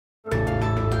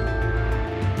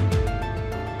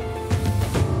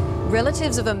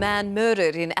Relatives of a man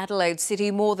murdered in Adelaide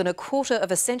City more than a quarter of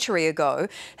a century ago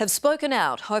have spoken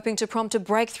out, hoping to prompt a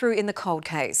breakthrough in the cold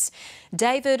case.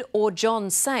 David or John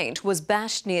Saint was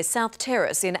bashed near South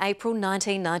Terrace in April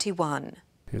 1991.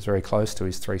 He was very close to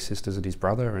his three sisters and his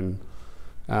brother, and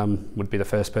would be the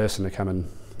first person to come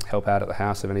and help out at the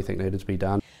house if anything needed to be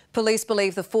done. Police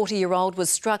believe the 40-year-old was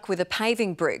struck with a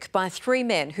paving brick by three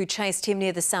men who chased him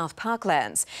near the South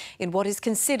Parklands in what is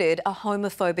considered a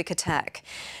homophobic attack.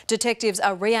 Detectives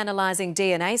are reanalysing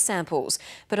DNA samples,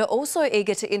 but are also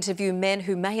eager to interview men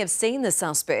who may have seen the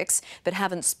suspects but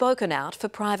haven't spoken out for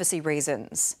privacy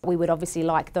reasons. We would obviously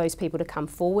like those people to come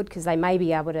forward because they may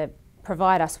be able to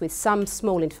provide us with some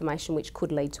small information which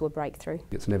could lead to a breakthrough.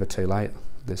 It's never too late.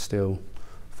 There's still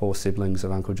 4 siblings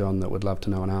of Uncle John that would love to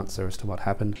know an answer as to what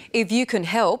happened. If you can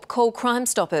help, call Crime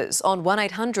Stoppers on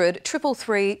 1800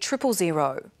 333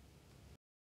 000.